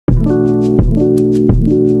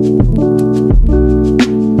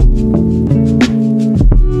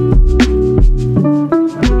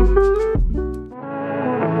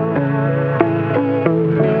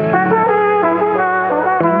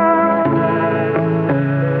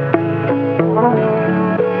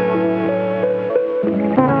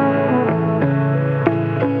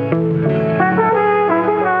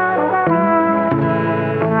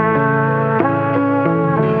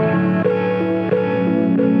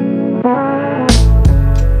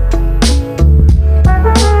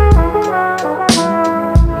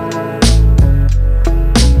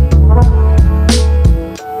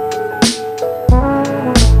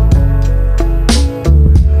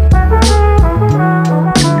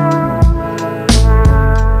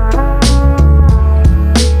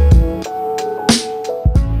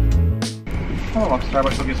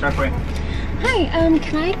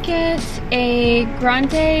Can I get a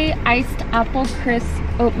grande iced apple crisp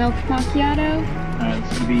oat milk macchiato?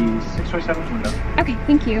 It's gonna be 627 window. Okay,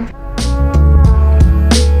 thank you.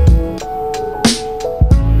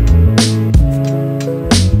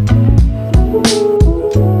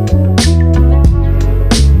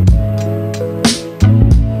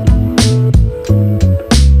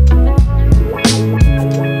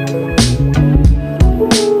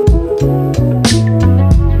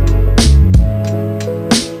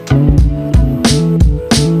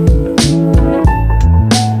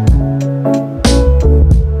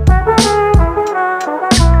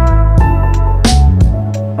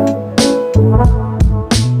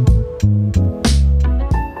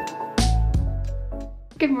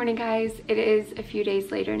 Good morning, guys. It is a few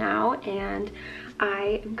days later now and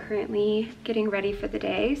I am currently getting ready for the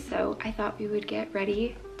day, so I thought we would get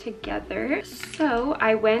ready together. So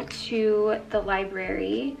I went to the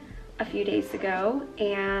library a few days ago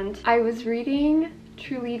and I was reading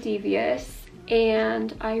Truly Devious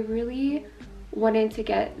and I really wanted to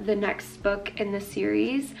get the next book in the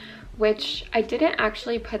series, which I didn't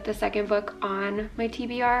actually put the second book on my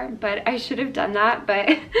TBR, but I should have done that,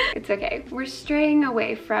 but it's okay. We're straying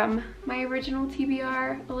away from my original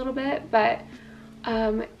TBR a little bit, but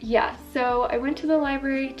yeah, so I went to the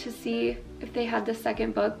library to see if they had the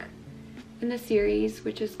second book in the series,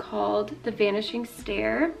 which is called The Vanishing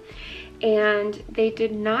Stair, and they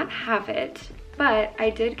did not have it, but I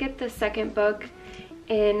did get the second book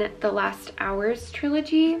in the Last Hours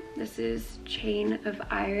trilogy. This is Chain of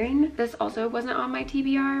Iron. This also wasn't on my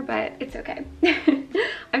TBR, but it's okay.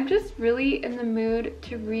 I'm just really in the mood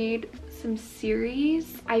to read some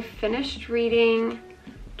series. I finished reading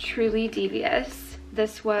Truly Devious.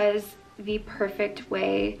 This was the perfect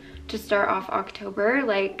way to start off October.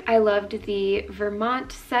 Like, I loved the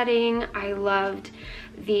Vermont setting. I loved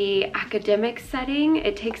the academic setting.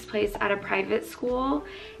 It takes place at a private school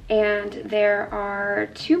and there are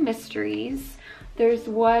two mysteries. There's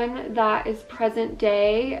one that is present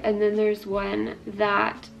day and then there's one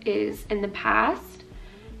that is in the past.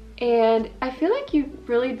 And I feel like you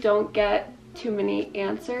really don't get too many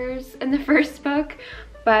answers in the first book,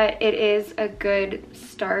 but it is a good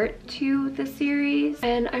start to the series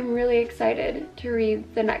and I'm really excited to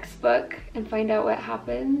read the next book and find out what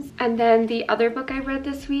happens. And then the other book I read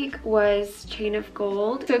this week was Chain of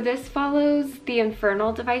Gold. So this follows the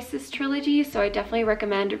Infernal Devices trilogy, so I definitely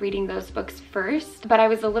recommend reading those books first. But I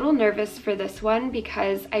was a little nervous for this one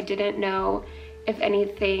because I didn't know if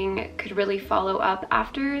anything could really follow up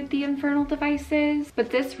after the Infernal Devices,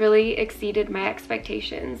 but this really exceeded my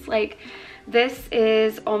expectations. Like, this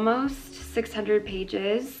is almost 600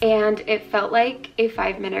 pages and it felt like a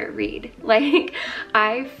 5-minute read. Like,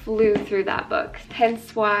 I flew through that book,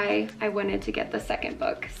 hence why I wanted to get the second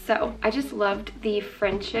book. So I just loved the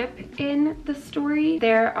friendship in the story.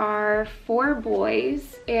 There are 4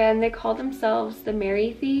 boys and they call themselves the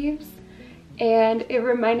Merry Thieves. And it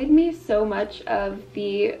reminded me so much of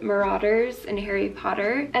the Marauders in Harry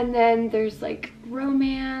Potter. And then there's like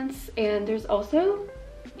romance and there's also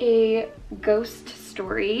a ghost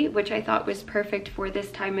story, which I thought was perfect for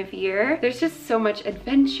this time of year. There's just so much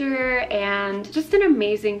adventure and just an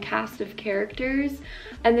amazing cast of characters.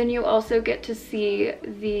 And then you also get to see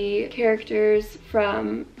the characters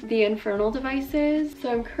from the Infernal Devices.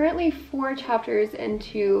 So I'm currently 4 chapters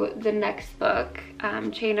into the next book,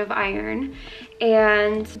 Chain of Iron,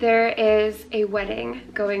 and there is a wedding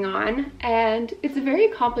going on and it's a very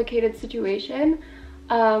complicated situation.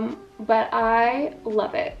 But I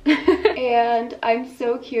love it and I'm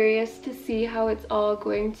so curious to see how it's all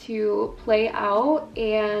going to play out,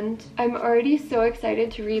 and I'm already so excited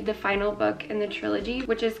to read the final book in the trilogy,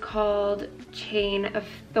 which is called Chain of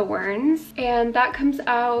Thorns, and that comes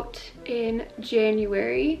out in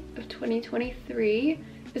January of 2023.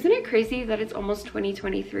 Isn't it crazy that it's almost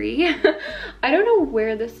 2023? I don't know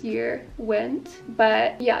where this year went,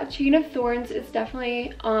 but yeah, Chain of Thorns is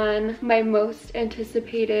definitely on my most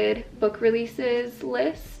anticipated book releases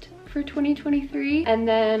list for 2023. And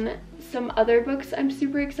then some other books I'm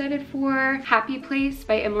super excited for. Happy Place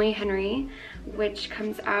by Emily Henry, which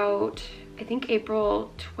comes out, I think,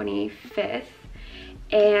 April 25th.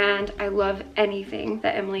 And I love anything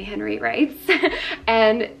that Emily Henry writes.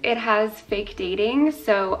 And it has fake dating,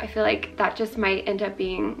 so I feel like that just might end up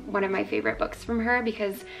being one of my favorite books from her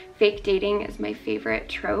because fake dating is my favorite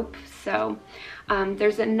trope. So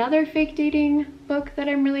there's another fake dating book that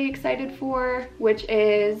I'm really excited for, which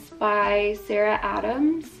is by Sarah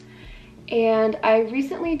Adams. And I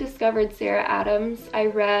recently discovered Sarah Adams. I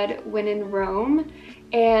read When in Rome,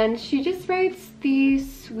 and she just writes the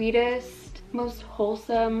sweetest most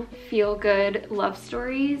wholesome, feel-good love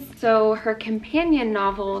stories. So her companion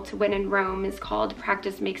novel to When in Rome is called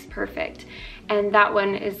Practice Makes Perfect, and that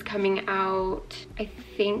one is coming out, I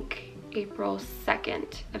think, April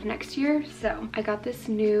 2nd of next year. So I got this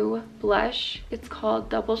new blush. It's called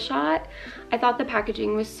Double Shot. I thought the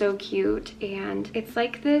packaging was so cute, and it's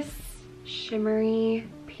like this shimmery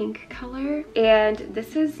pink color, and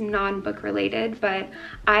this is non-book related, but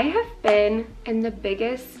I have been in the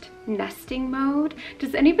biggest nesting mode.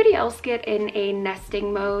 Does anybody else get in a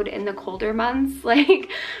nesting mode in the colder months? Like,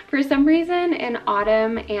 for some reason in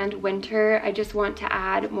autumn and winter, I just want to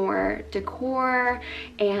add more decor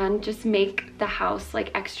and just make the house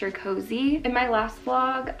like extra cozy. In my last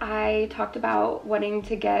vlog, I talked about wanting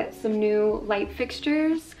to get some new light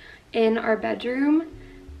fixtures in our bedroom,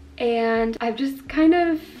 and I've just kind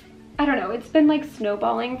of, I don't know, it's been like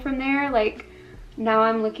snowballing from there. Like, now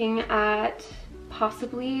I'm looking at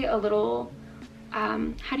possibly a little,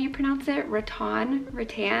 how do you pronounce it?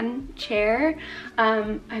 Rattan chair.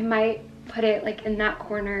 I might put it like in that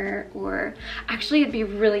corner, or actually it'd be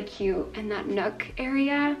really cute in that nook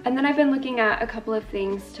area. And then I've been looking at a couple of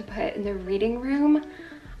things to put in the reading room.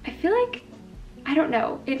 I feel like, I don't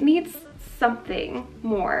know, it needs something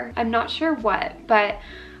more. I'm not sure what, but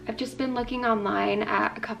I've just been looking online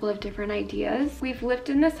at a couple of different ideas. We've lived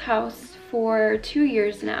in this house for 2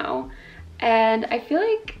 years now, and I feel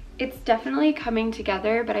like it's definitely coming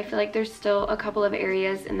together, but I feel like there's still a couple of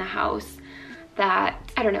areas in the house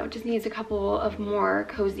that, I don't know, just needs a couple of more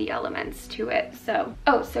cozy elements to it. So,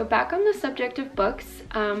 oh, so back on the subject of books,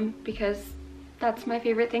 because that's my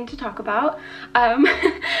favorite thing to talk about.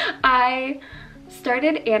 I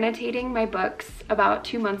started annotating my books about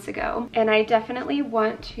 2 months ago, and I definitely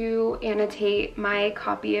want to annotate my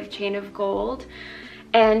copy of Chain of Gold.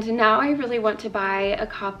 And now I really want to buy a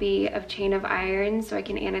copy of Chain of Iron so I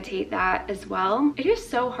can annotate that as well. It is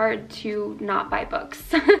so hard to not buy books.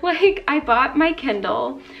 Like, I bought my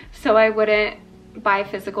Kindle so I wouldn't buy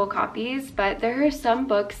physical copies, but there are some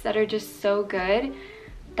books that are just so good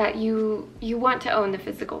that you want to own the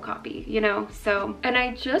physical copy, you know? So, and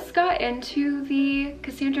I just got into the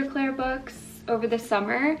Cassandra Clare books over the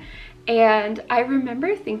summer, and I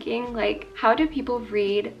remember thinking, like, how do people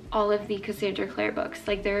read all of the Cassandra Clare books?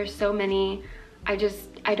 Like, there are so many, I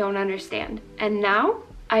don't understand. And now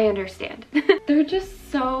I understand. They're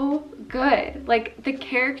just so good. Like, the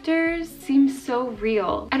characters seem so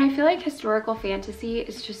real. And I feel like historical fantasy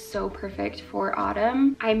is just so perfect for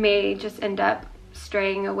autumn. I may just end up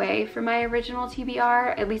straying away from my original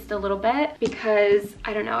TBR at least a little bit, because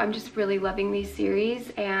I don't know, I'm just really loving these series,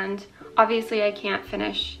 and obviously I can't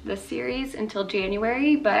finish this series until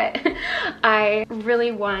January, but I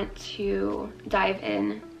really want to dive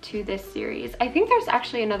in to this series. I think there's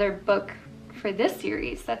actually another book for this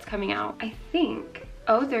series that's coming out. I think,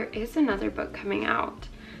 oh, there is another book coming out.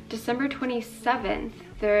 December 27th,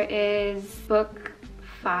 there is book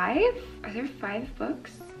 5. Are there 5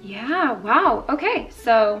 books? Yeah, wow, okay.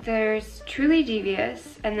 So there's Truly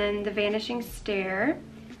Devious, and then The Vanishing Stair,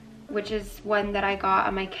 which is one that I got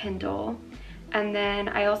on my Kindle. And then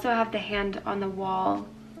I also have The Hand on the Wall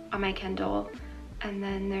on my Kindle. And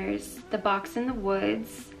then there's The Box in the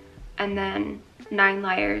Woods, and then 9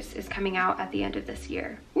 Liars is coming out at the end of this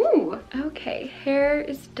year. Ooh, okay, hair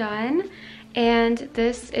is done. And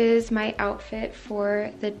this is my outfit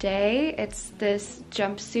for the day. It's this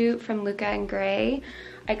jumpsuit from Luca & Gray.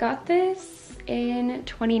 I got this in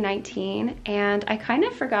 2019 and I kind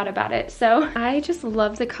of forgot about it. So I just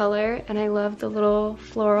love the color, and I love the little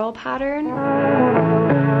floral pattern.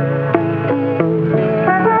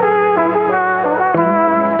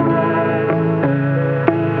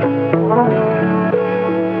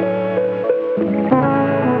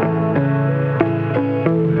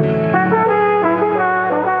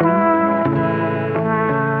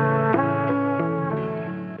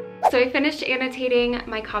 So I finished annotating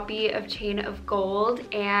my copy of Chain of Gold,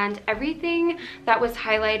 and everything that was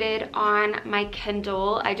highlighted on my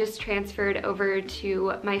Kindle, I just transferred over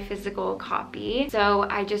to my physical copy. So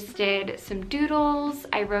I just did some doodles,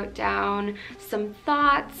 I wrote down some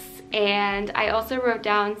thoughts, and I also wrote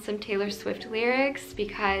down some Taylor Swift lyrics,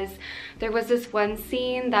 because there was this one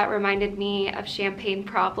scene that reminded me of Champagne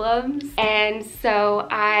Problems. And so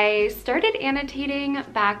I started annotating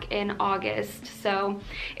back in August. So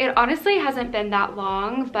it honestly hasn't been that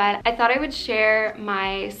long, but I thought I would share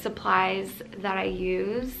my supplies that I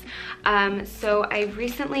use. So I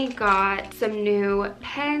recently got some new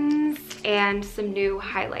pens and some new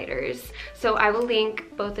highlighters. So I will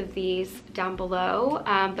link both of these down below,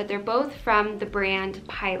 but they're both from the brand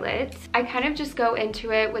Pilot. I kind of just go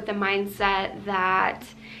into it with the mindset that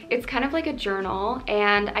it's kind of like a journal,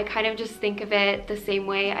 and I kind of just think of it the same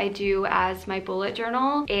way I do as my bullet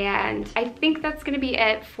journal. And I think that's gonna be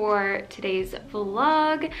it for today's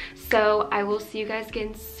vlog. So I will see you guys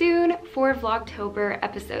again soon for Vlogtober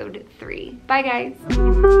episode 3. Bye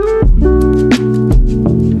guys.